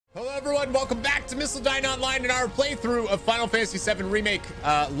everyone, welcome back to Missile Dine Online and our playthrough of Final Fantasy VII Remake,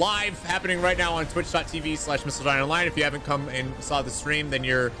 live, happening right now on twitch.tv/MissileDineOnline. If you haven't come and saw the stream, then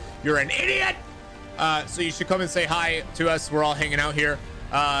you're an idiot. So you should come and say hi to us. We're all hanging out here.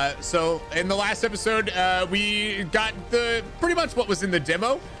 So in the last episode, we got pretty much what was in the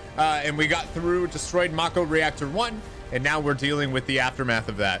demo, and we got through destroyed Mako Reactor 1, and now we're dealing with the aftermath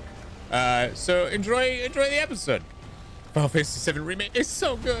of that. So enjoy the episode. Final Fantasy VII Remake is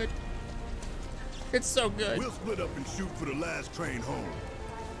so good. It's so good. We'll split up and shoot for the last train home.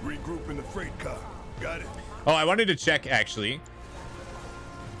 Regroup in the freight car. Got it? Oh, I wanted to check, actually.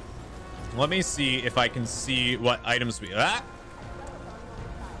 Let me see if I can see what items we... Can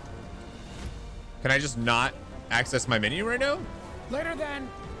I just not access my menu right now? Later then.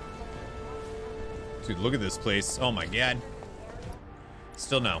 Dude, look at this place. Oh my god.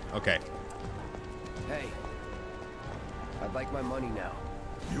 Still no. Okay. Hey. I'd like my money now.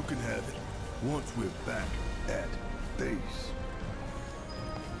 You can have it once we're back at base.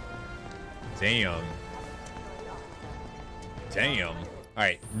 Damn. Damn. All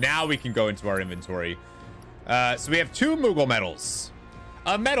right, now we can go into our inventory. So we have 2 Moogle medals.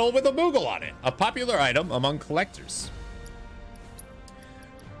 A medal with a Moogle on it. A popular item among collectors.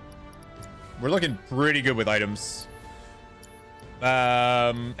 We're looking pretty good with items.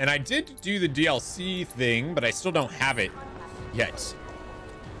 And I did do the DLC thing, but I still don't have it yet.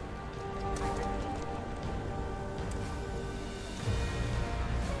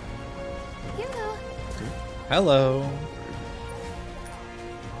 Hello. Hello.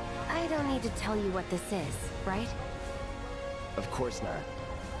 I don't need to tell you what this is, right? Of course not.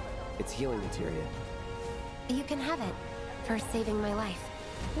 It's healing materia. You can have it for saving my life.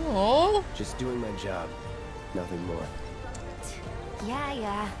 Aww. Just doing my job. Nothing more.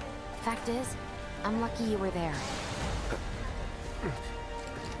 Yeah. Fact is, I'm lucky you were there.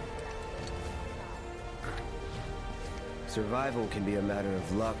 Survival can be a matter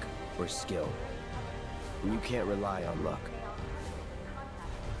of luck or skill. And you can't rely on luck.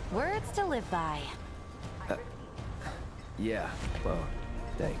 Words to live by. Yeah, well,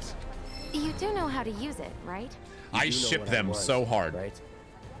 thanks. You do know how to use it, right? I You do know ship what I them was, so hard. Right?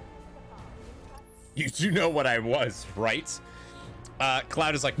 You do know what I was, right?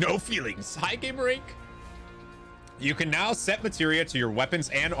 Cloud is like, no feelings. Hi, Gamer Inc. You can now set materia to your weapons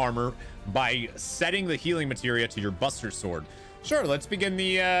and armor by setting the healing materia to your Buster Sword. Sure, let's begin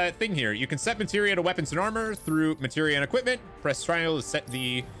the thing here. You can set materia to weapons and armor through materia and equipment. Press triangle to set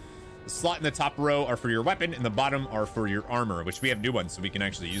the slot in the top row are for your weapon and the bottom are for your armor, which we have new ones, so we can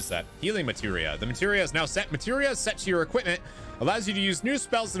actually use that. Healing materia. The materia is now set. Materia is set to your equipment, allows you to use new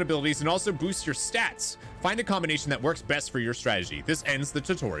spells and abilities and also boost your stats. Find a combination that works best for your strategy. This ends the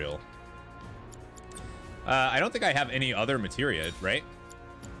tutorial. I don't think I have any other materia, right?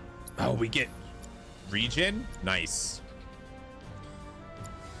 Oh, we get regen? Nice.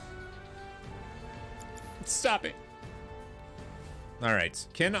 Stop it. All right,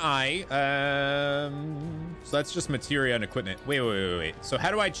 can I, so that's just materia and equipment. Wait. So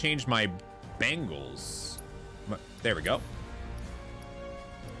how do I change my bangles? There we go.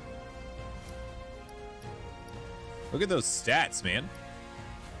 Look at those stats, man.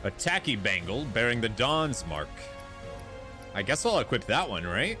 A tacky bangle bearing the Dawn's mark. I guess I'll equip that one,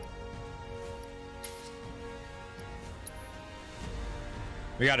 right?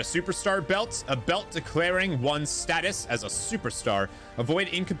 We got a superstar belt, a belt declaring one's status as a superstar. Avoid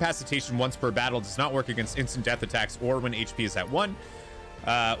incapacitation once per battle. Does not work against instant death attacks or when HP is at 1.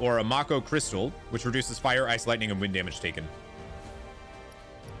 Or a Mako crystal, which reduces fire, ice, lightning, and wind damage taken.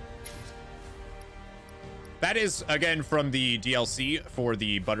 That is, again, from the DLC for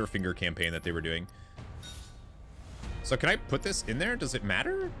the Butterfinger campaign that they were doing. So can I put this in there? Does it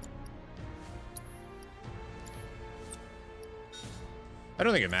matter? I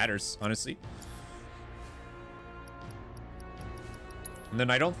don't think it matters, honestly. And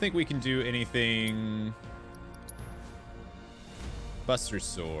then I don't think we can do anything... Buster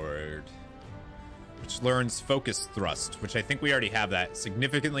Sword. Which learns Focus Thrust, which I think we already have that.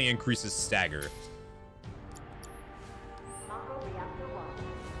 Significantly increases stagger.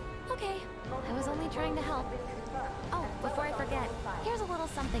 Okay, I was only trying to help. Oh, before I forget, here's a little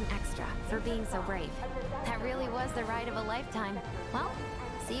something extra for being so brave. That really was the ride of a lifetime. Well,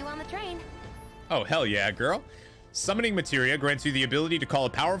 see you on the train. Oh, hell yeah, girl. Summoning materia grants you the ability to call a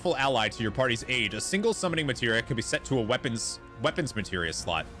powerful ally to your party's aid. A single summoning materia can be set to a weapons materia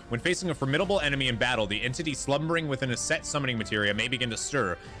slot. When facing a formidable enemy in battle, the entity slumbering within a set summoning materia may begin to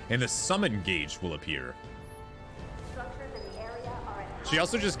stir, and the summon gauge will appear. She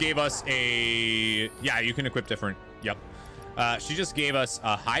also just gave us a... Yeah, you can equip different... Yep. She just gave us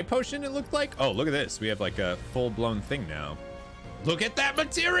a high potion, it looked like. Oh, look at this. We have like a full-blown thing now. Look at that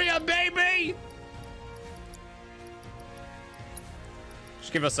materia, baby!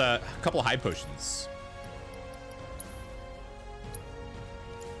 Just give us a couple high potions.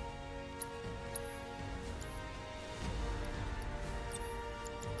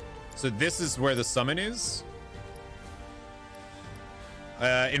 So this is where the summon is.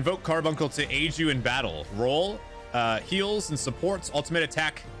 Invoke Carbuncle to aid you in battle. Roll, heals and supports. Ultimate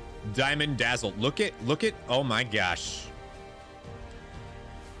attack, Diamond Dazzle. Look at, oh my gosh.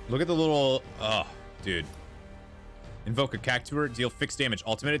 Look at the little, oh, dude. Invoke a Cactuar, deal fixed damage.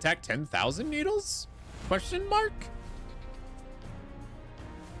 Ultimate attack, 10,000 needles? Question mark?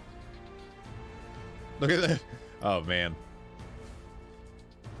 Look at that. Oh man.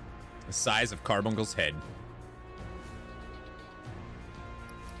 The size of Carbuncle's head.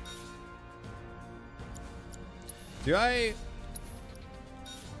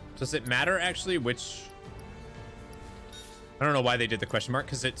 Does it matter actually which? I don't know why they did the question mark,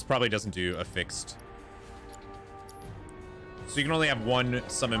 because it probably doesn't do a fixed. So you can only have one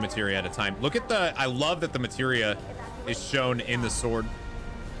summon materia at a time. Look at the, I love that the materia is shown in the sword.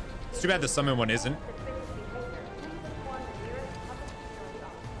 It's too bad the summon one isn't.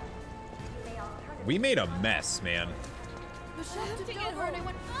 We made a mess, man. The shaft did get her and I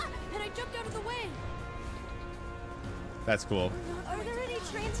went, ah, and I jumped out of the way. That's cool. Are there any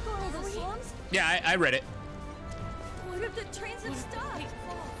trains going over the slums? Yeah, I read it. What if the trains have stopped?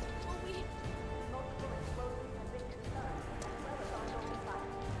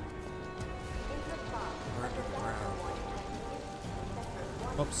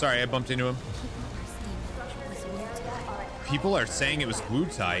 Oh, sorry, I bumped into him. People are saying it was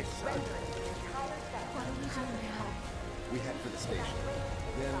Wu-Tai. We head for the station.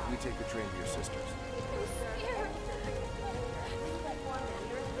 Then we take the train to your sister's.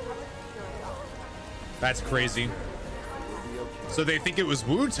 That's crazy. So they think it was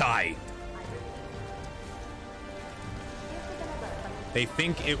Wu-Tai. They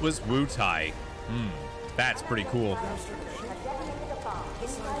think it was Wu-Tai. That's pretty cool. What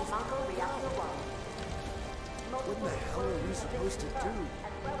the hell are we supposed to do?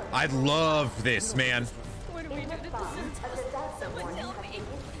 I love this, man. What do we do to this? Someone tell me.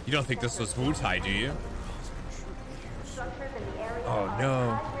 You don't think this was Wu-Tai, do you? Oh,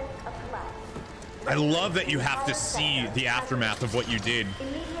 no. I love that you have to see the aftermath of what you did.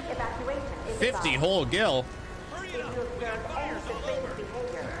 50 whole gil.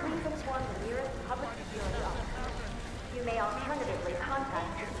 You may alternatively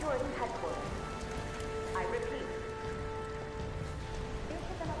contact security headquarters. I repeat.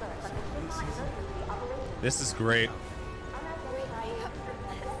 This is great.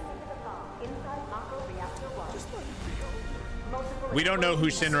 We don't know who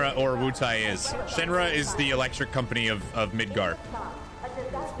Shinra or Wu-Tai is. Shinra is the electric company of Midgar.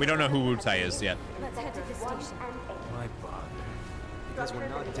 We don't know who Wu-Tai is yet. Let's head to the station. My bother. Because we're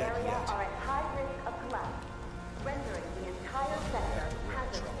not dead yet. Are at high risk of collapse, rendering the entire sector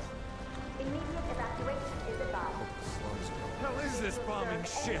hazardous. Immediate evacuation is advised. Hell is this bombing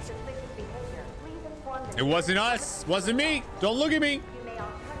shit? It wasn't us. Wasn't me. Don't look at me. You may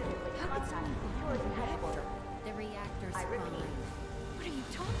alternatively contact security headquarters. The reactor's I fine. repeat. What are you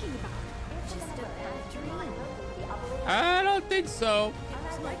talking about? Just a bad dream. I don't think so.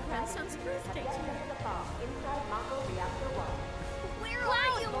 It's my grandson's birthday today. Where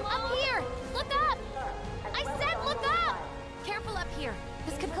are you, Mom? Up here! Look up! I said look up! Careful up here.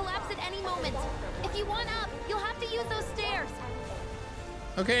 This could collapse at any moment. If you want up, you'll have to use those stairs.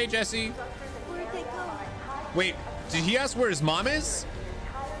 Okay, Jesse. Where'd they go? Wait, did he ask where his mom is?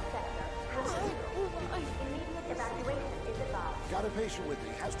 Got a patient with me.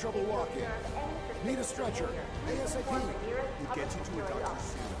 Has trouble walking. Need a stretcher. ASAP. We'll get you to a doctor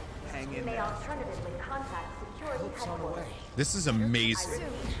soon. Hang in there. Alternatively contact security Help's on the way. This is amazing.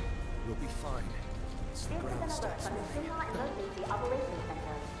 We'll be fine. It's the ground stats.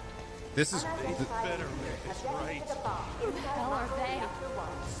 This is Better make this right. Who the hell are they?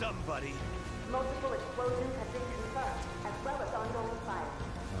 Somebody. Multiple explosions have been confirmed, as well as ongoing fire.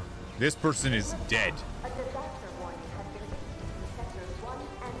 this person is dead. A disaster warning has been issued in sectors 1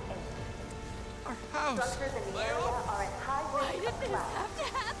 and 8. Our house. Structures in the area are at high Why risk did of this collapse, have to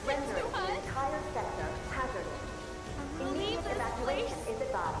happen rendering to the us? entire sector hazardous. Leave Immediate this evacuation place. is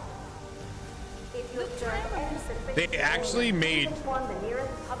advised. If you The observe any tremors. suspicious They actually behavior, made please inform the nearest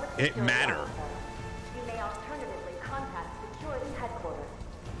public it security matter. officer. You may alternatively contact security headquarters.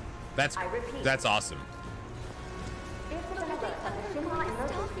 That's awesome. This is an alert from the Shinra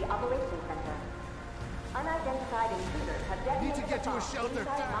Emergency Operations Center. Unidentified Unidentified intruders have detonated Need to get to a shelter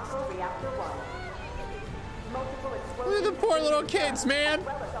fast. Mako Reactor 1. Multiple explosions. Look at the poor little kids, man. As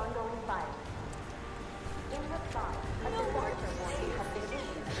well as ongoing fire. In response, a disaster warning has been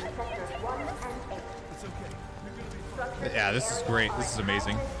issued in sectors 1 and 8. It's okay. You're gonna be fine. Yeah, this is great. This is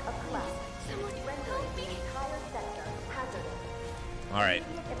amazing. Someone help me. All right.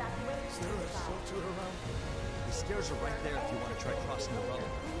 Is there a shelter around? The stairs are right there if you want to try crossing the road.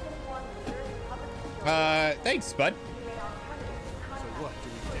 Thanks, bud. So what, do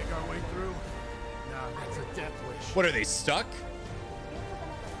we dig our way through? Nah, that's a death wish. What are they stuck?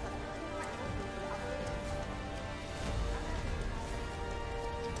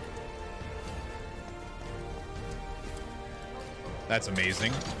 That's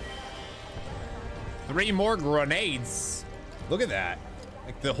amazing. 3 more grenades. Look at that.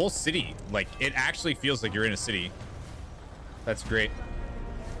 Like the whole city, like it actually feels like you're in a city. That's great.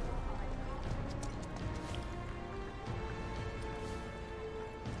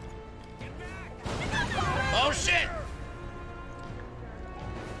 Oh shit!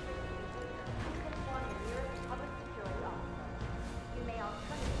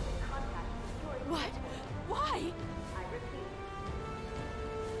 What? Why?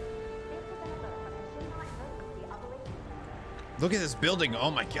 Look at this building. Oh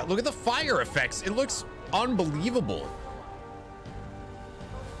my god. Look at the fire effects. It looks unbelievable.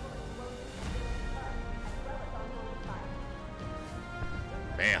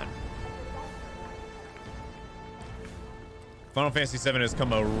 Man. Final Fantasy VII has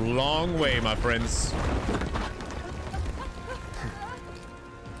come a long way, my friends.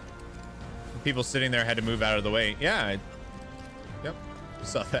 People sitting there had to move out of the way. Yeah. Yep.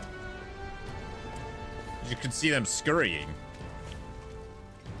 Saw that. You could see them scurrying.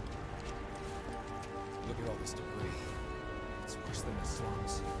 Look at all this debris. It's worse than the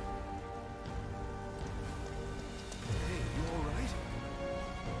slums. Hey, you alright?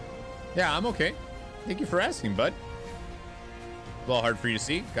 Yeah, I'm okay. Thank you for asking, bud. A little hard for you to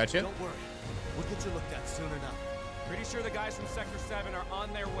see. Gotcha. Don't worry. We'll get you looked at soon enough. Pretty sure the guys from Sector 7 are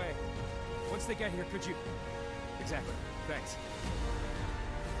on their way. Once they get here, could you... Exactly. Thanks.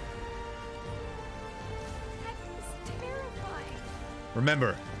 That is terrifying.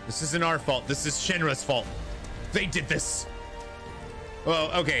 Remember, this isn't our fault. This is Shinra's fault. They did this.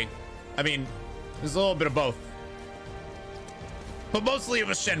 Well, okay. I mean, there's a little bit of both. But mostly it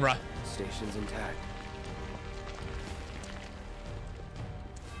was Shinra. Station's intact.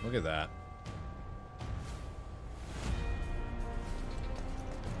 Look at that.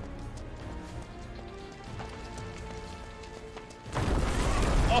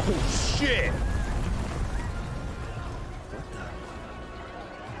 Oh, shit. What the?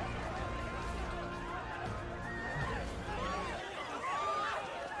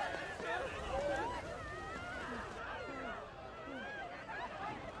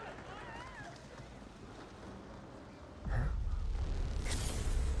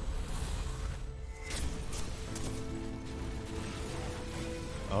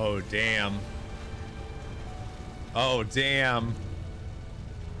 Oh, damn. Oh, damn.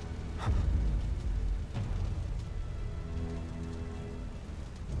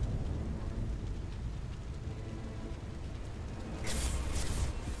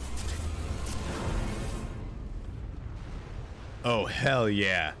 Oh, hell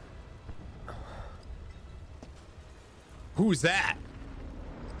yeah. Who's that?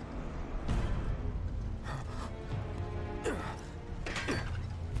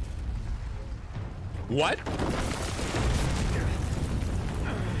 What?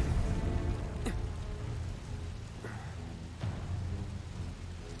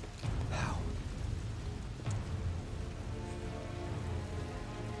 How?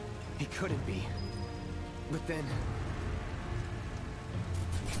 He couldn't be. But then...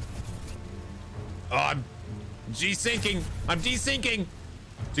 Oh, I'm G-syncing. I'm desyncing.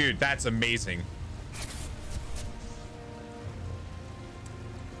 Dude, that's amazing.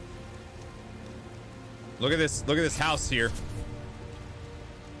 Look at this. Look at this house here.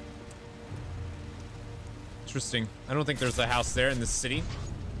 Interesting. I don't think there's a house there in this city.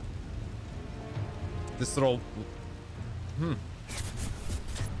 This little...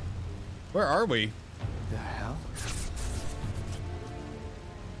 Where are we? The hell?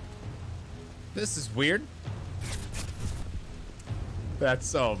 This is weird.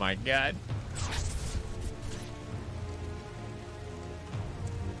 That's... Oh my god.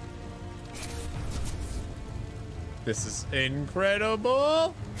 This is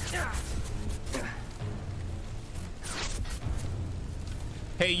incredible.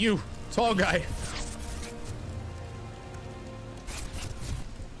 Hey, you, tall guy.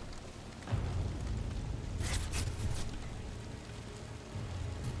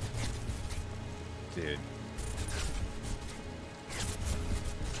 Dude.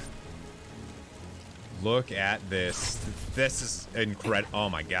 Look at this. This is incredible. Oh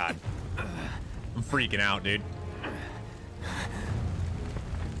my god. I'm freaking out, dude.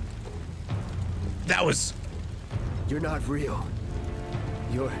 That was... You're not real.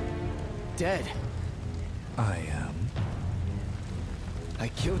 You're dead. I am. I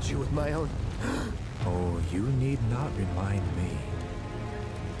killed you with my own... Oh, you need not remind me.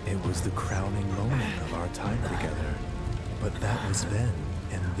 It was the crowning moment of our time together. But that was then,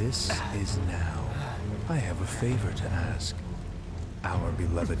 and this is now. I have a favor to ask. Our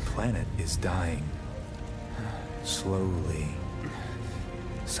beloved planet is dying. Slowly.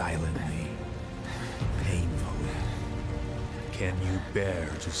 Silently. Painfully. Can you bear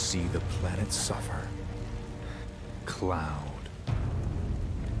to see the planet suffer? Cloud.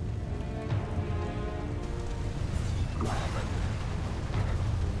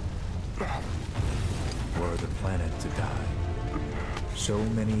 Were the planet to die, so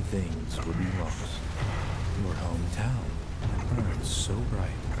many things would be lost. Your hometown burns so bright.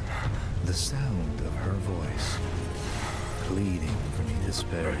 The sound of her voice, pleading for me to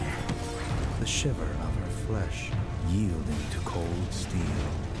spare you. The shiver of her flesh, yielding to cold steel.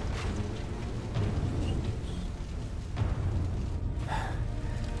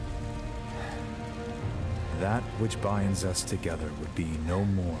 That which binds us together would be no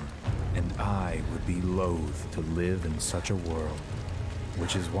more, and I would be loath to live in such a world,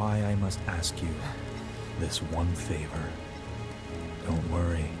 which is why I must ask you this one favor. Don't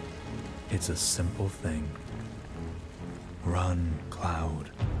worry, it's a simple thing. Run,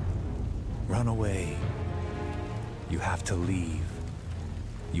 Cloud. Run away. You have to leave.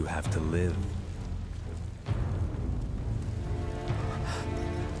 You have to live.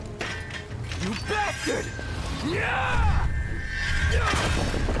 You bastard!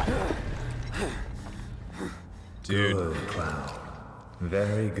 Dude. Good, Cloud.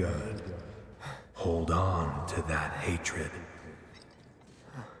 Very good. Hold on to that hatred.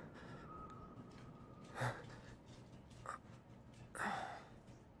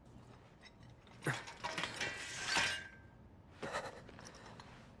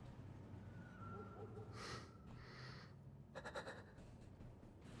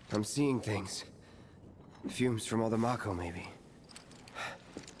 I'm seeing things. Fumes from all the Mako, maybe.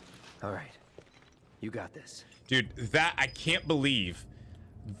 All right. You got this. Dude, that... I can't believe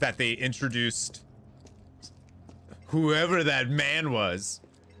that they introduced whoever that man was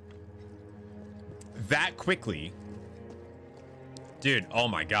that quickly. Dude, oh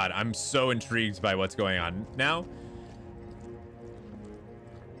my god. I'm so intrigued by what's going on now.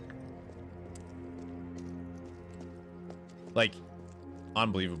 Like,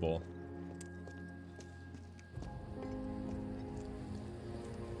 unbelievable.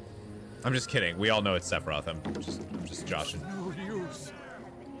 I'm just kidding. We all know it's Sephiroth. I'm just joshing. No use.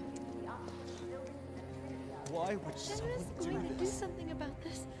 Why would someone do going to do this? something about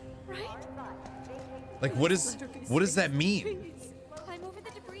this, right? Like, what does that mean? Please, climb over the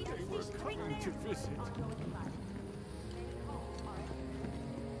debris to the station right Coming to there. visit.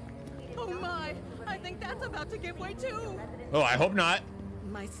 Oh my! I think that's about to give way too! Oh, I hope not.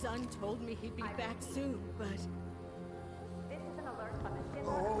 My son told me he'd be back soon, but... The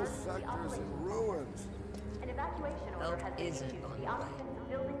whole sector's in ruins. An evacuation order has been issued to the occupants of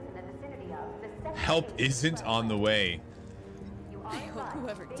buildings in the vicinity of the sector. Help isn't on the way. I hope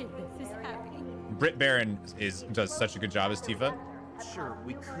whoever did this is happy. Britt Baron does such a good job as Tifa. Sure,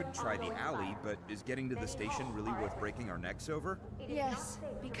 we could try the alley, but is getting to the station really worth breaking our necks over? Yes,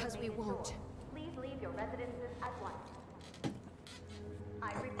 because we won't. Please leave your residences at once.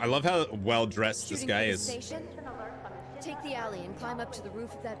 I love how well dressed this Shooting guy for the is. station? Take the alley and climb up to the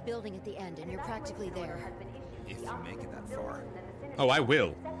roof of that building at the end, and you're practically there. If you make it that far. Oh, I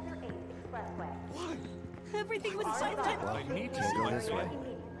will. What? Everything was so dead. I need to Can't go this way.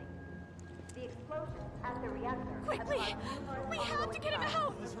 The explosions at the reactor. Quickly! We have to get him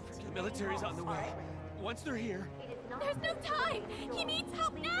out! The military's on the way. Once they're here, There's no time! He needs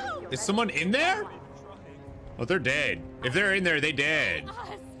help now! Is someone in there? Oh, they're dead. If they're in there, they dead. Us!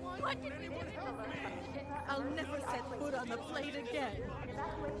 What did we do to this? I'll never set foot on the plate again.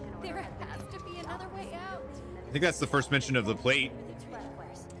 There has to be another way out. I think that's the first mention of the plate.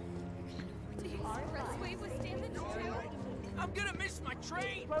 Do you expressway withstand the too? I'm gonna miss my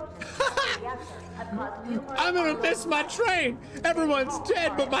train. I'm gonna miss my train. Everyone's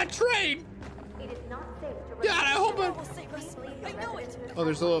dead but my train. God, I hope Will save us. I know it. Oh,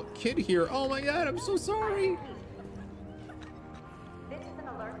 there's a little kid here. Oh my god, I'm so sorry.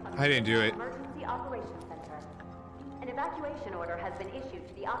 I didn't do it. Emergency Operations Center. An evacuation order has been issued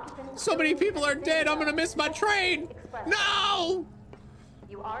to the occupants. So many people are dead. I'm gonna miss my train. No!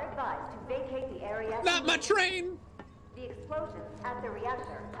 You are advised to vacate the area. Not my train. The explosions at the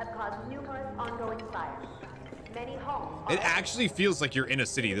reactor have caused numerous ongoing fires. Many homes. It actually feels like you're in a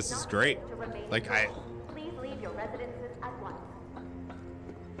city. This is great. Like Please leave your residences at once.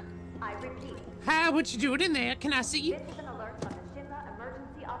 I repeat. Hi, what you doing in there? Can I see? This is an alert from the Shinra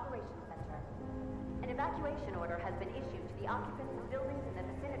Emergency Operations Center. An evacuation order has been issued to the occupants of buildings in the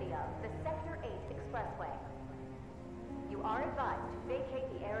vicinity of the Sector 8 Expressway. You are advised to vacate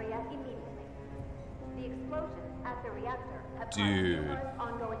the area immediately. The explosions at the reactor have caused numerous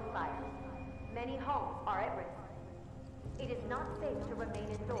ongoing fires. Many homes are at risk. It is not safe to remain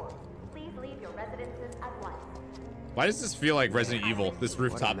indoors. Please leave your residences at once. why does this feel like Resident Evil? This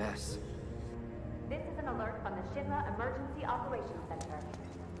rooftop. This is an alert from the Shinra Emergency Operations Center.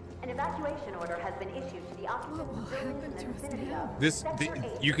 An evacuation order has been issued to the occupants of buildings in the vicinity of This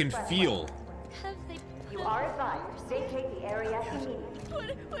you can feel. You are advised to vacate the area immediately.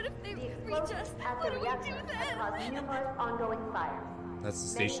 What if they reach us? At the reactor have caused numerous ongoing fires. That's the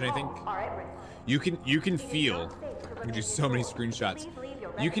station, I think. Are at risk. You can feel. I can do so many screenshots.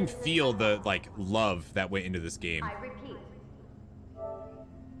 You can feel the like love that went into this game. I repeat.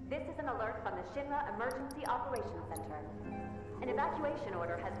 This is an alert from the Shinra Emergency Operations Center. An evacuation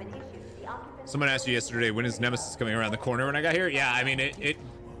order has been issued to the occupants. Someone asked you yesterday, when is Nemesis coming around the corner when I got here? Yeah, I mean it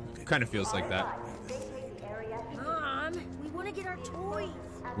kind of feels like that. Mom, we want to get our toys.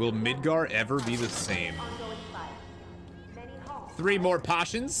 Will Midgar ever be the same? 3 more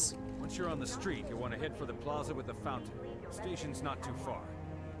potions? Once you're on the street, you want to head for the plaza with the fountain. The station's not too far.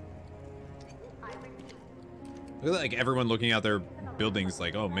 Look at like everyone looking out their buildings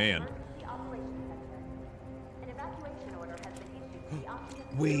like, oh man.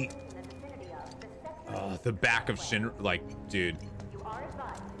 Wait. Oh, the back of Shinra, like, dude.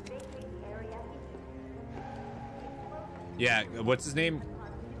 Yeah, what's his name?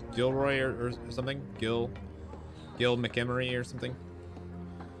 Gilroy or something? Gil McEmery or something?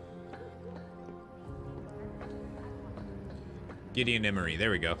 Gideon Emery,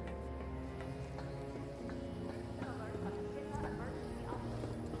 there we go.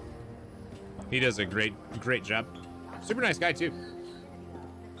 He does a great job. Super nice guy too.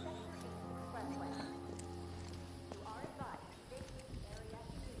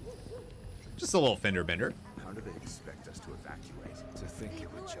 Just a little fender bender. How do they expect us to evacuate? To think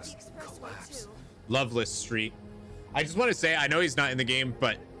it would just collapse. Loveless Street. I just want to say, I know he's not in the game,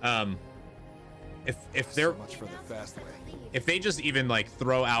 but if they're if they just even like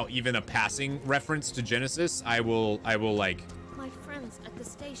throw out even a passing reference to Genesis, I will like My friends at the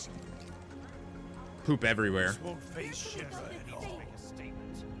station. poop everywhere.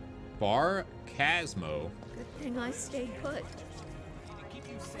 Bar Casmo. Good thing I stayed put.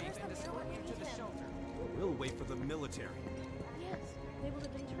 We'll wait for the military. Yes, they will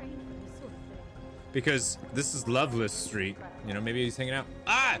have been trained for this sort of thing. Because this is Loveless Street. You know, maybe he's hanging out.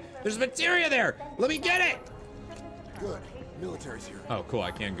 Ah! There's materia there! Let me get it! Good. Military's here. Oh, cool.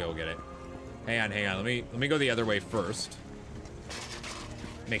 I can go get it. Hang on. Let me go the other way first.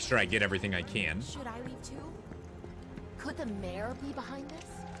 Make sure I get everything I can. Should I leave too? Could the mayor be behind this?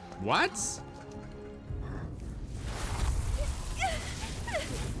 What?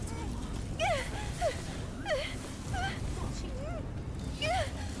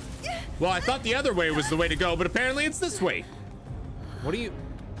 Well, I thought the other way was the way to go, but apparently it's this way. What do you...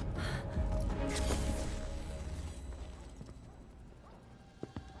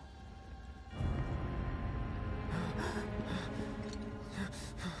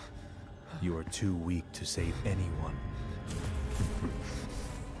 You are too weak to save anyone.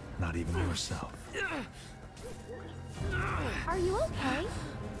 Not even yourself. Are you okay?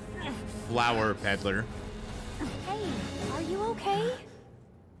 Flower peddler. Hey, are you okay?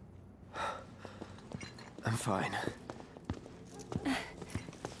 I'm fine.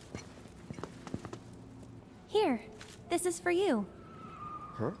 Here, this is for you.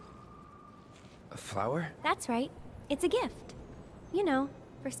 Huh? A flower? That's right. It's a gift. You know,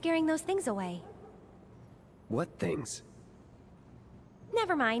 for scaring those things away. What things?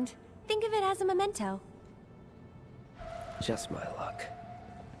 Never mind. Think of it as a memento. Just my luck.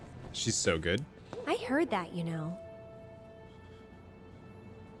 She's so good. I heard that, you know.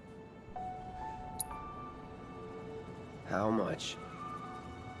 How much?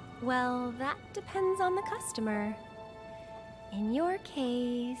 Well, that depends on the customer. In your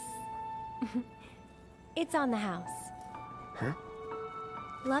case... it's on the house. Huh?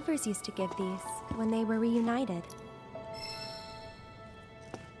 Lovers used to give these when they were reunited.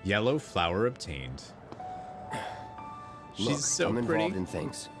 Yellow flower obtained. She's Look, so I'm pretty. involved in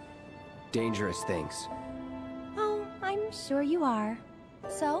things. Dangerous things. Oh, I'm sure you are.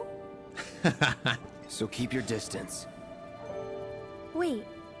 So? So keep your distance. Wait,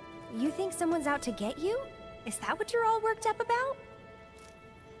 you think someone's out to get you? Is that what you're all worked up about?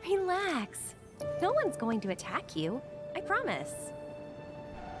 Relax. No one's going to attack you. I promise.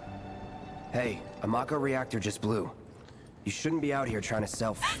 Hey, a Mako reactor just blew. You shouldn't be out here trying to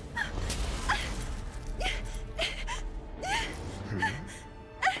self.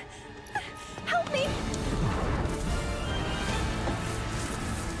 Help me!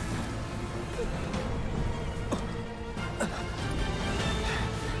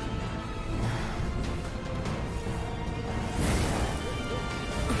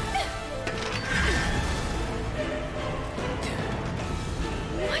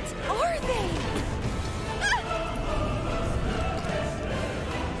 What are they?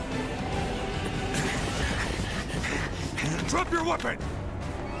 Drop your weapon!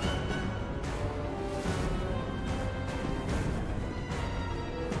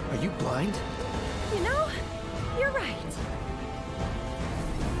 Are you blind? You know, you're right.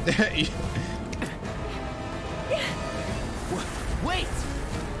 Wait!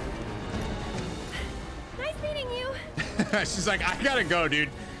 Nice meeting you. She's like, I gotta go, dude.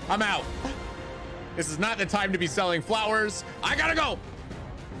 I'm out. This is not the time to be selling flowers. I gotta go.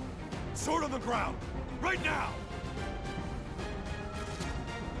 Sword on the ground! Right now!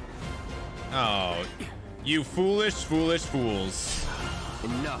 Oh, you foolish, foolish fools.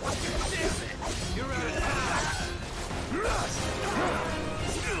 Enough. You're out of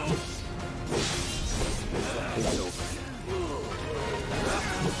It's over.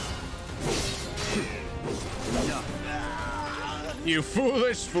 Enough. You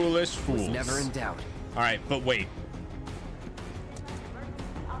foolish, foolish fools. Was never in doubt. All right, but wait.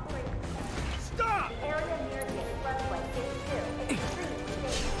 Stop! The area near the expressway is still extremely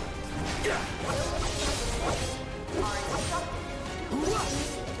dangerous. Are instructed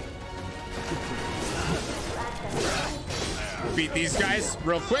Beat these guys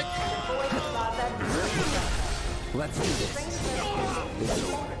real quick. Let's do this. It's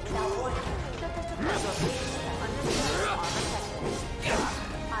over.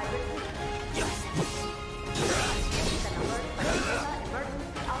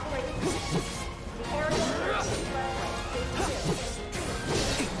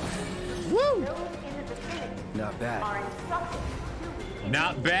 Woo! Not bad.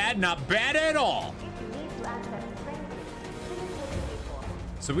 Not bad, not bad at all.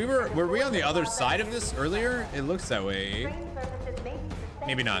 So were we on the other side of this earlier? It looks that way.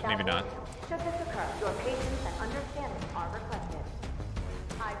 Maybe not, maybe not. Should this occur, your patience and understanding are requested.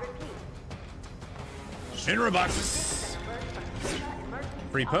 I repeat. Shinra boxes.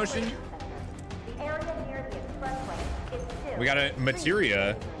 Free potion. The area near the expressway is still. We got a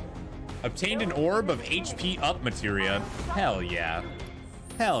materia. Obtained an orb of HP up materia. Hell yeah.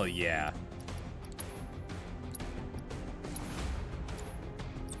 Hell yeah.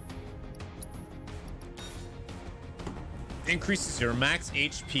 Increases your max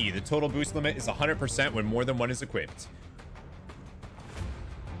HP. The total boost limit is 100% when more than one is equipped.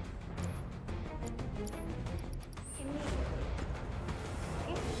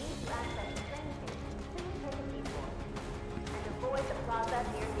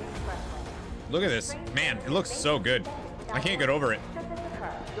 Look at this. Man, it looks so good. I can't get over it. Should this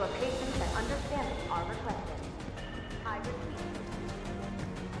occur, your patience and understanding are requested. I repeat.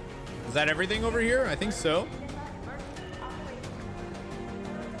 Is that everything over here? I think so.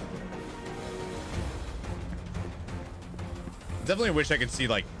 Definitely wish I could see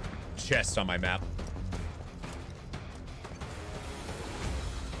like chests on my map.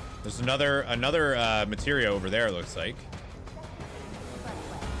 There's another materia over there, it looks like.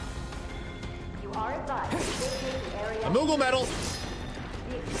 You are advised to vacate the area. A Moogle medal.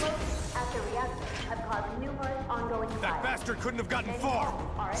 The explosions at the reactor have caused numerous ongoing fires. That bastard couldn't have gotten far!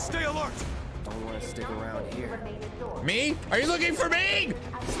 Stay alert! Don't want to stick around here. Me? Are you looking for me?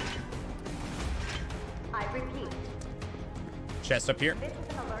 I repeat. Chest up here. This is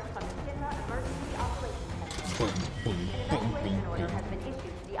an alert from the Shinra Emergency Operations Center. An evacuation order has been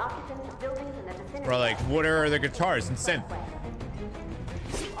issued to the occupants of buildings in the vicinity. Bro, like, what are the guitars and synth?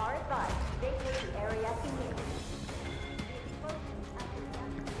 You are advised to vacate the area immediately.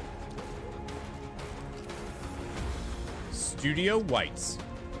 Studio Whites.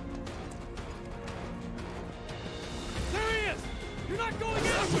 There he is! You're not going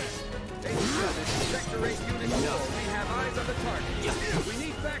anywhere! Sector 8 unit we have eyes on the target. We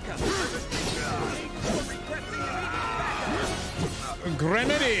need backup. We need more requesting immediate backup.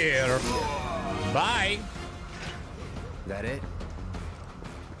 Grenadier. Bye. That it?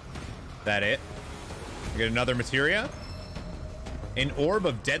 That it? We get another materia. An orb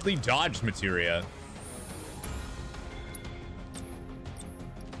of deadly dodge materia.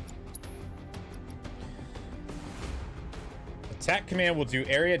 Attack command will do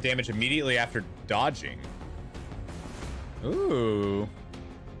area damage immediately after dodging. Ooh.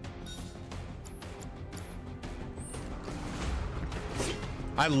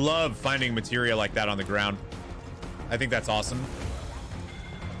 I love finding materia like that on the ground. I think that's awesome.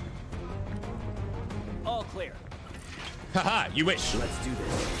 All clear. Haha, you wish. Let's do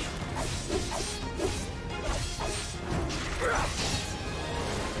this.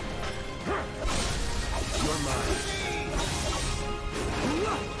 You're mine.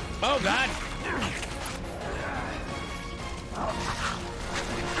 Oh, God.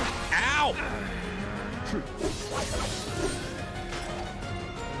 Ow!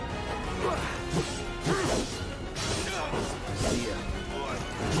 See ya.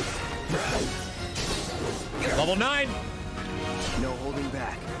 Level 9. No holding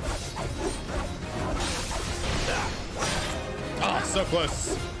back. Oh, so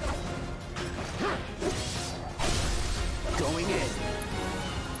close. Going in.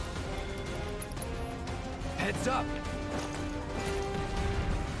 Heads up.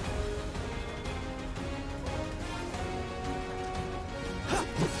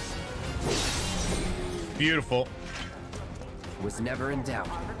 Beautiful. Was never in doubt.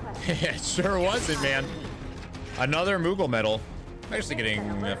 It sure wasn't, man. Another Moogle medal. I'm actually getting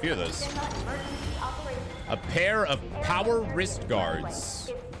a few of those. A pair of power wrist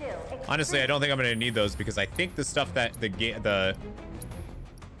guards. Honestly, I don't think I'm gonna need those because I think the stuff that the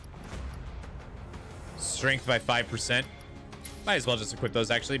strength by 5%. Might as well just equip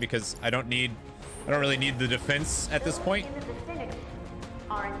those actually because I don't really need the defense at this point.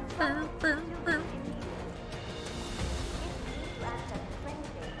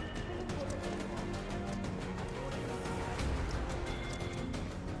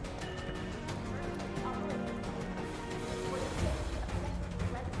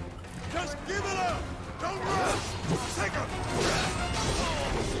 Just give it up! Don't rush! Take a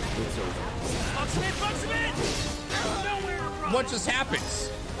It's over. What just happened?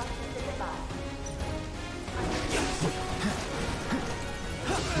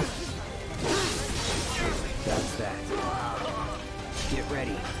 That's that. Get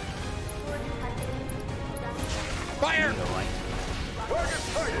ready. Fire!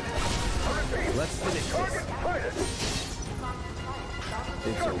 Let's finish this.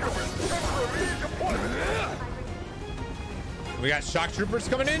 It's over. We got shock troopers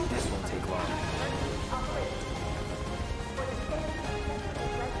coming in. This won't take long.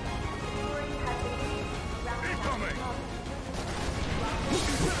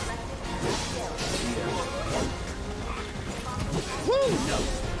 Woo!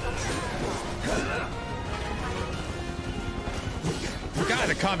 God,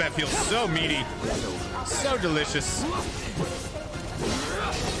 the combat feels so meaty. So delicious.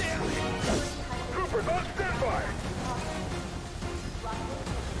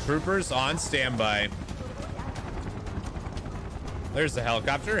 Troopers on standby. There's the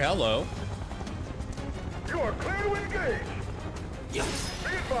helicopter. Hello. You are clear to engage. Be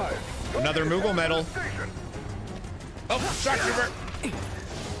advised. Another Moogle medal. Oh, shock trooper.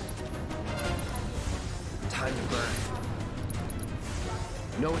 Time to burn.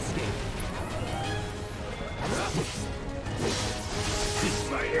 No escape.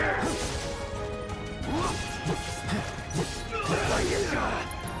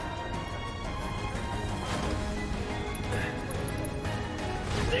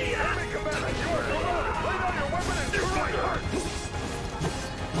 Enemy combatant, you are surrounded. Lay down your weapon and surrender.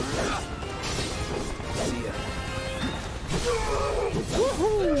 See ya.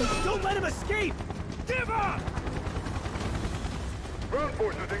 Don't let him escape! Give up! Ground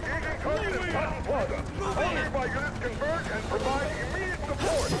forces engaging target in Cotton Plaza. All nearby units converge and provide immediate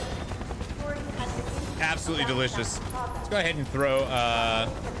support. Absolutely delicious. Let's go ahead and throw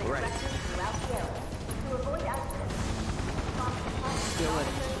Right. Still it.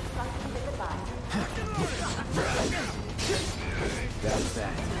 That's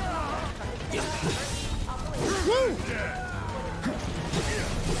that. Woo!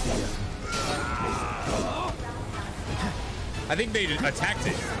 I think they attacked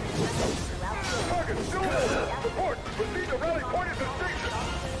it. Target still there. Report. Proceed to rally point at the station.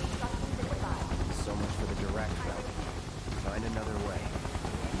 So much for the direct route. Find another way.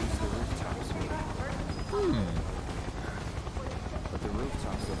 Use the rooftops, maybe. But the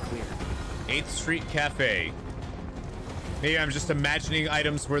rooftops look clear. 8th Street Cafe. Maybe I'm just imagining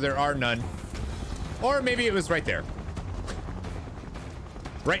items where there are none. Or maybe it was right there.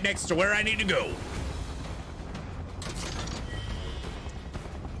 Right next to where I need to go.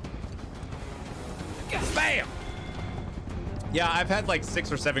 Bam! Yeah, I've had like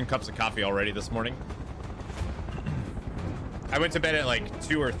 6 or 7 cups of coffee already this morning. I went to bed at like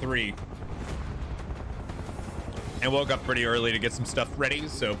 2 or 3 and woke up pretty early to get some stuff ready,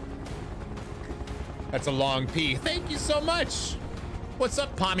 so that's a long pee. Thank you so much. What's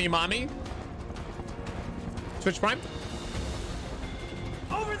up, Pommy Mommy? Twitch Prime?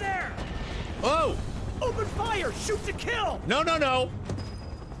 Over there! Oh! Open fire! Shoot to kill! No, no, no!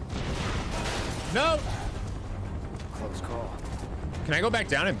 No! Close call. Can I go back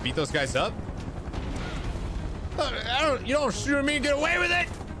down and beat those guys up? You don't shoot at me and get away with it!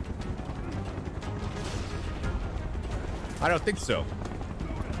 I don't think so.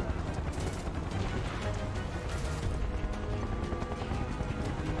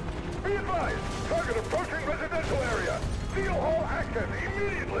 Be advised, target approaching residential area. Steel hall access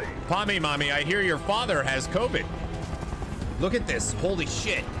immediately. Pommy Mommy, I hear your father has COVID. Look at this. Holy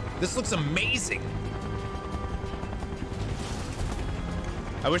shit. This looks amazing.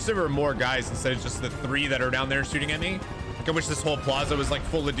 I wish there were more guys instead of just the 3 that are down there shooting at me. Like, I wish this whole plaza was like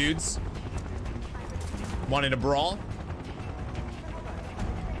full of dudes wanting to brawl.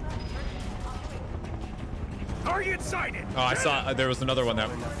 Target sighted. Oh, I saw there was another one that.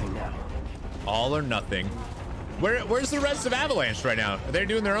 All or nothing. Where's the rest of Avalanche right now? Are they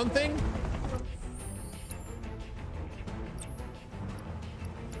doing their own thing?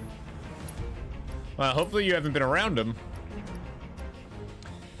 Well, hopefully you haven't been around them.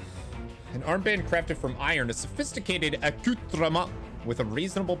 An armband crafted from iron, a sophisticated accoutrement with a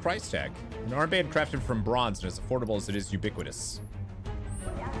reasonable price tag. An armband crafted from bronze and as affordable as it is ubiquitous.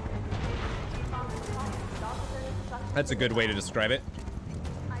 That's a good way to describe it.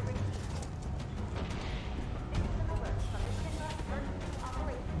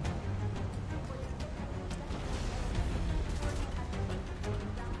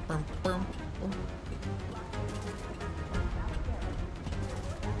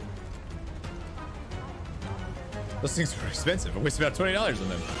 Those things were expensive. I wasted about $20 on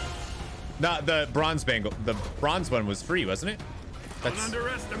them. Nah, the bronze bangle. The bronze one was free, wasn't it? Don't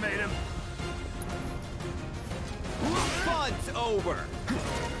underestimate him. Fun's over.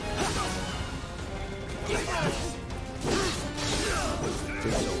 It's over.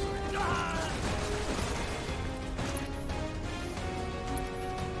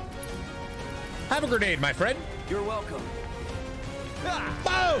 Have a grenade, my friend. You're welcome.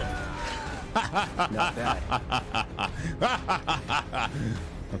 Boom! Not bad.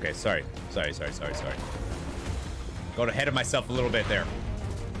 Okay, sorry. Got ahead of myself a little bit there.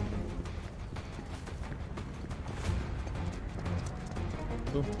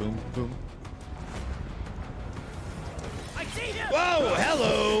 Boom, boom, boom. I see him. Whoa,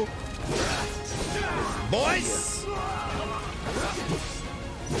 hello, boys.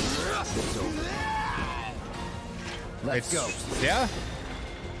 Let's go. Yeah.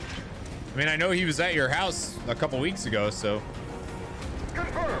 I mean, I know he was at your house a couple weeks ago, so.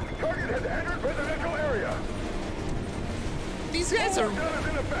 Confirmed. Target has entered residential area. These guys are. In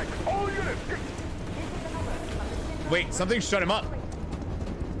effect. All units. Wait, something shut him up.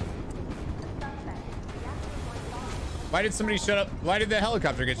 Why did somebody shut up? Why did the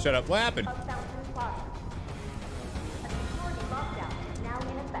helicopter get shut up? What happened?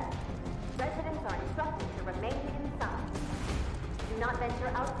 Residents are instructed to remain inside. Do not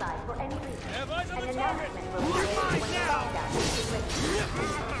venture outside for any reason. An announcement will be made when the lockdown is lifted.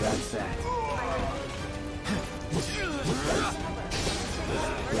 That's that.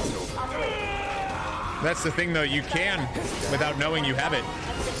 That's the thing, though. You can, without knowing you have it.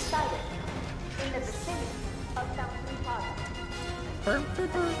 In the vicinity of Fountain Plaza.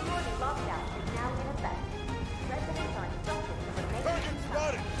 Lockdown is now in effect. Residents are instructed to remain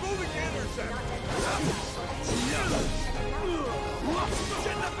inside. Moving intercept.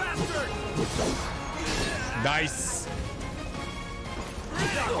 Get the bastard. Nice.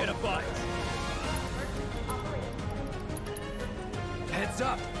 Not gonna budge. Heads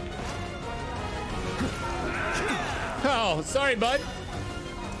up. Oh, sorry, bud.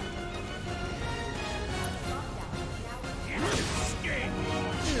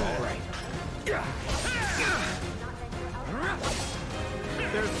 All right.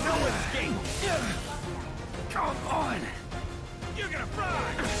 There's no escape. Come on. You're gonna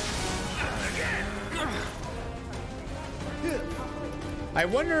fry. Again. I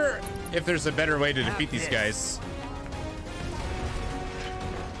wonder if there's a better way to defeat these guys.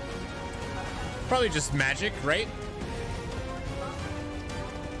 Probably just magic, right?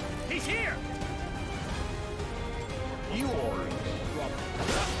 He's here. You are in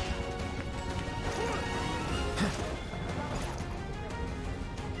trouble.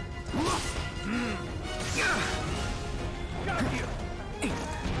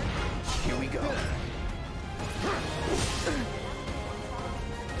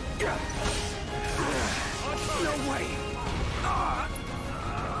 No way.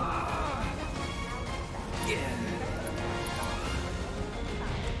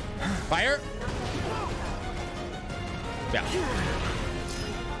 Fire. Yeah.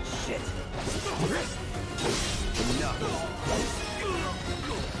 Shit.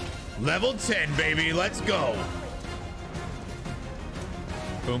 Level 10, baby. Let's go.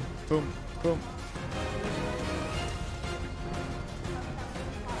 Boom, boom, boom.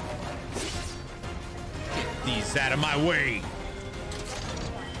 Get these out of my way.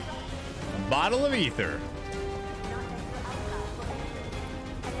 A bottle of ether.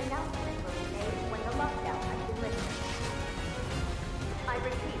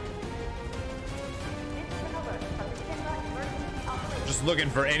 Just looking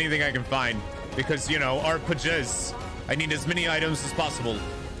for anything I can find because, you know, RPGs. I need as many items as possible.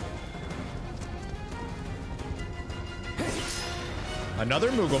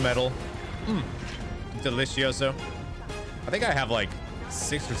 Another Moogle medal. Delicioso. I think I have like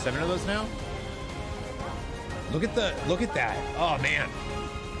 6 or 7 of those now. Look at that. Oh man.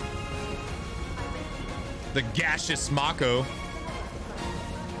 The gaseous Mako.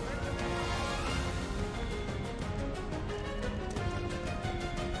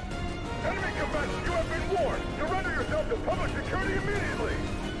 Enemy combatants, you have been warned. Surrender yourself to public security immediately.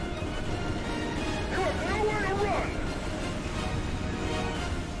 You have nowhere to run.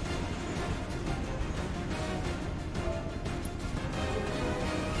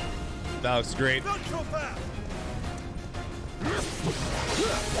 That looks great. Not so fast.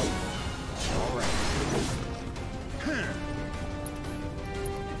 All right.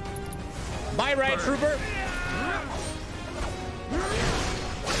 Bye, Riot Trooper.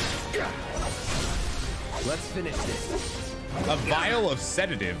 Let's finish this. A vial of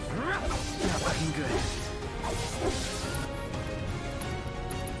sedative. Not looking good.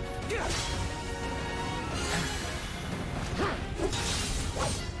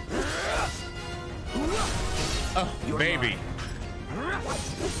 Oh, baby.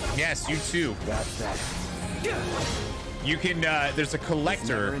 Yes, you too. That's that. You can, there's a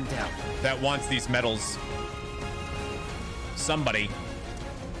collector that wants these medals. Somebody.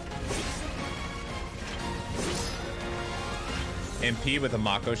 MP with a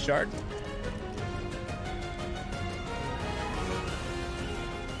Mako shard.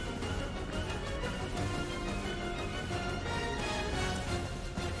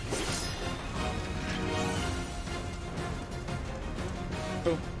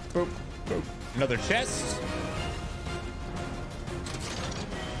 Boop, boop, boop. Another chest.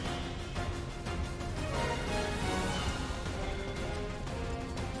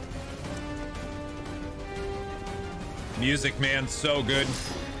 Music, man, so good.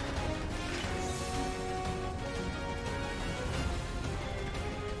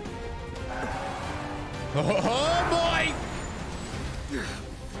 Oh boy!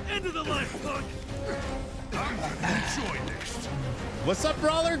 End of the line, punk. I'm gonna enjoy this. What's up,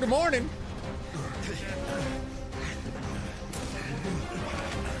 brawler? Good morning.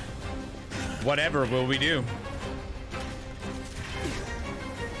 Whatever will we do?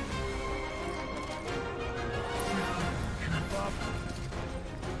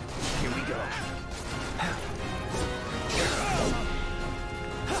 Here we go.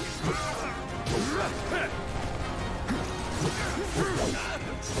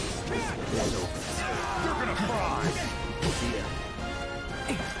 You're gonna fry. See ya.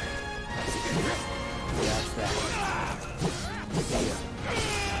 That's that. See ya.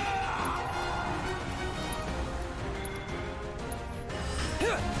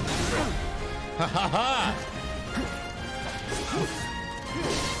 Ha ha ha!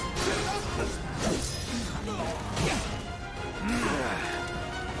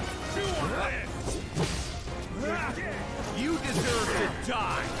 You deserve to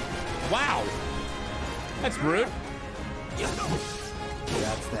die. Wow, that's rude.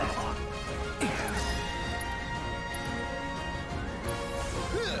 That's that.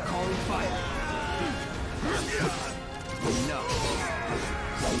 Calling fire. No.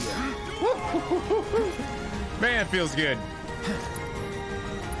 Man, feels good.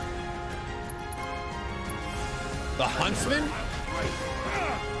 The Huntsman?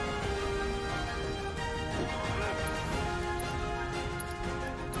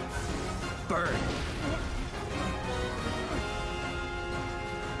 Burn.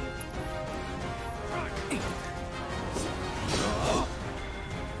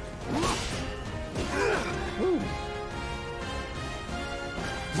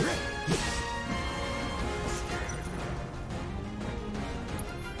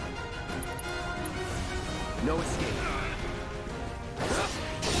 No escape.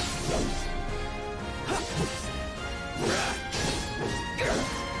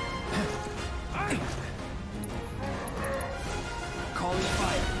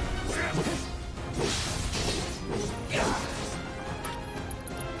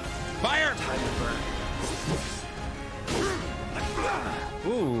 Fire! Time to burn.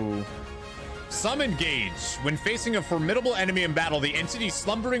 Ooh. Summon gauge. When facing a formidable enemy in battle, the entity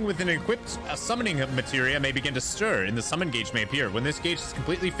slumbering within an equipped summoning materia may begin to stir, and the summon gauge may appear. When this gauge is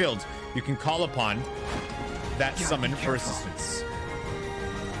completely filled, you can call upon that summon for assistance.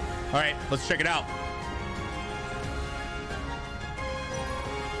 All right, let's check it out.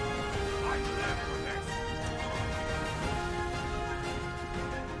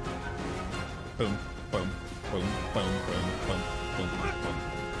 Boom, boom, boom, boom, boom, boom, boom, boom.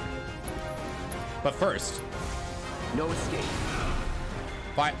 But first, no escape.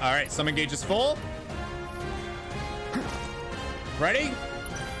 All right, summon gauge is full. Ready?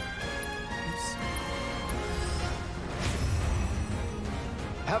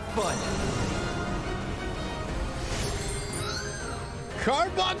 Have fun.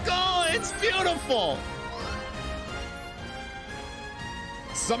 Carbuncle, it's beautiful.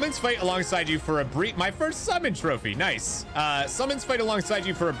 Summons fight alongside you for a brief... My first summon trophy. Nice. Summons fight alongside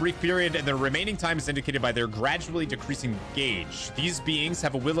you for a brief period, and the remaining time is indicated by their gradually decreasing gauge. These beings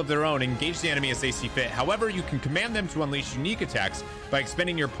have a will of their own and engage the enemy as they see fit. However, you can command them to unleash unique attacks by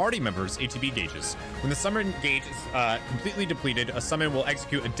expending your party members' ATB gauges. When the summon gauge is completely depleted, a summon will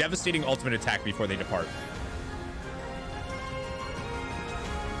execute a devastating ultimate attack before they depart.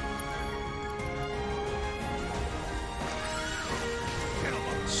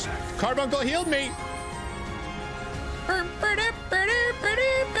 Carbuncle healed me.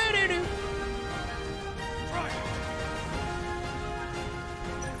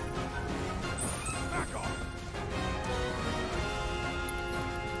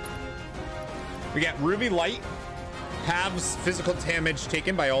 We got Ruby Light, halves physical damage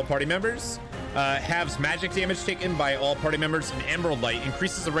taken by all party members, halves magic damage taken by all party members, and Emerald Light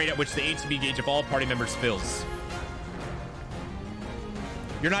increases the rate at which the ATB gauge of all party members fills.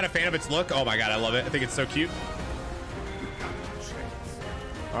 You're not a fan of its look? Oh my god, I love it. I think it's so cute.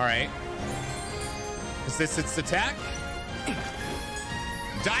 All right. Is this its attack?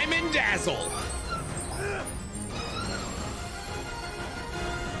 Diamond Dazzle.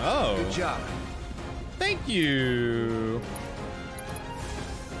 Oh. Good job. Thank you.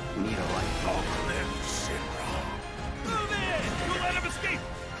 Need a light. Long live Shinra. Move in! Don't let him escape!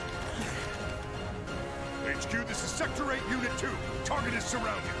 HQ, this is Sector 8, Unit 2. Target is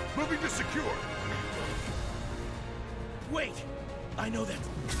surrounded. Moving to secure. Wait! I know that.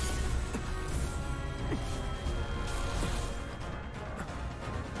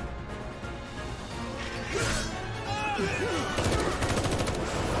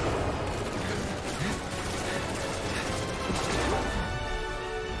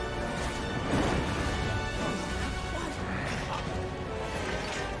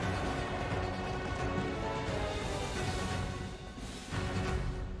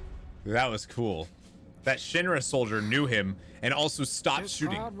 That was cool. That Shinra soldier knew him and also stopped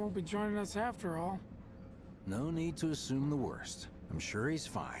shooting. Cloud won't be joining us after all. No need to assume the worst. I'm sure he's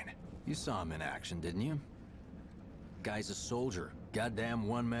fine. You saw him in action, didn't you? Guy's a soldier. Goddamn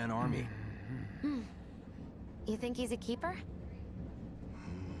one-man army. You think he's a keeper?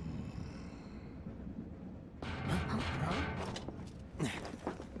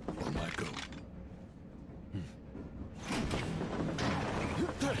 On my go.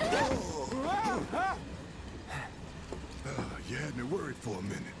 You had me worried for a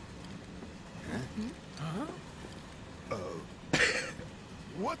minute.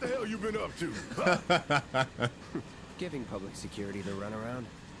 What the hell you been up to? Giving public security the runaround.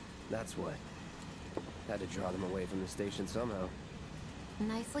 That's what. Had to draw them away from the station somehow.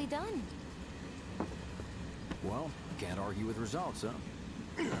 Nicely done. Well, can't argue with results,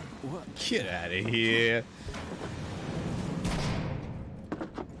 huh? What? Get out of here.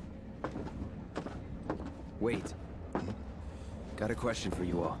 Wait. Got a question for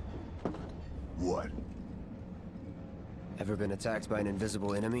you all. What? Ever been attacked by an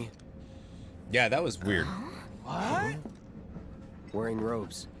invisible enemy? Yeah, that was weird. What? Wearing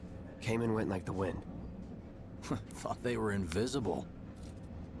robes. Came and went like the wind. Thought they were invisible.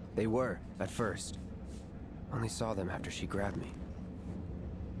 They were, at first. Only saw them after she grabbed me.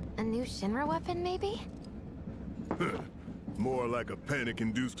 A new Shinra weapon, maybe? More like a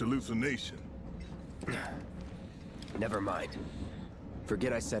panic-induced hallucination. Never mind.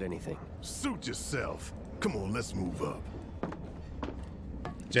 Forget I said anything. Suit yourself. Come on, let's move up.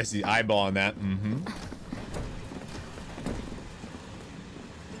 Jesse eyeballing that.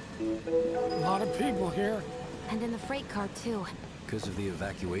 A lot of people here. And in the freight car, too. Because of the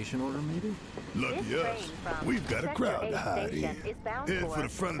evacuation order, maybe? Lucky us. We've got a crowd to hide in. Head for the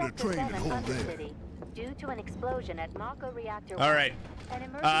front of the train and hold there. Due to an explosion at Mako Reactor. All right.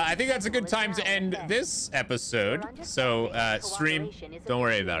 I think that's a good time to end this episode. So, stream, don't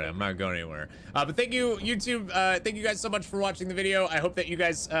worry about it. I'm not going anywhere. But thank you, YouTube. Thank you guys so much for watching the video. I hope that you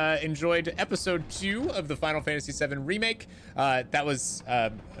guys enjoyed episode 2 of the Final Fantasy VII Remake. That was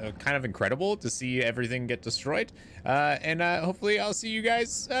kind of incredible to see everything get destroyed. And hopefully I'll see you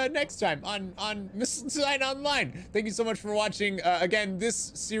guys next time on Missile Design Online. Thank you so much for watching. Again,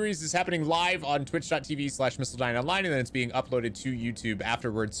 this series is happening live on twitch.tv/MissileDesignOnline, and then it's being uploaded to YouTube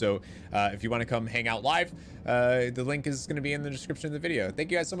afterwards. So if you want to come hang out live, the link is going to be in the description of the video.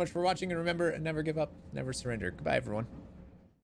 Thank you guys so much for watching, and remember, never give up, never surrender. Goodbye, everyone.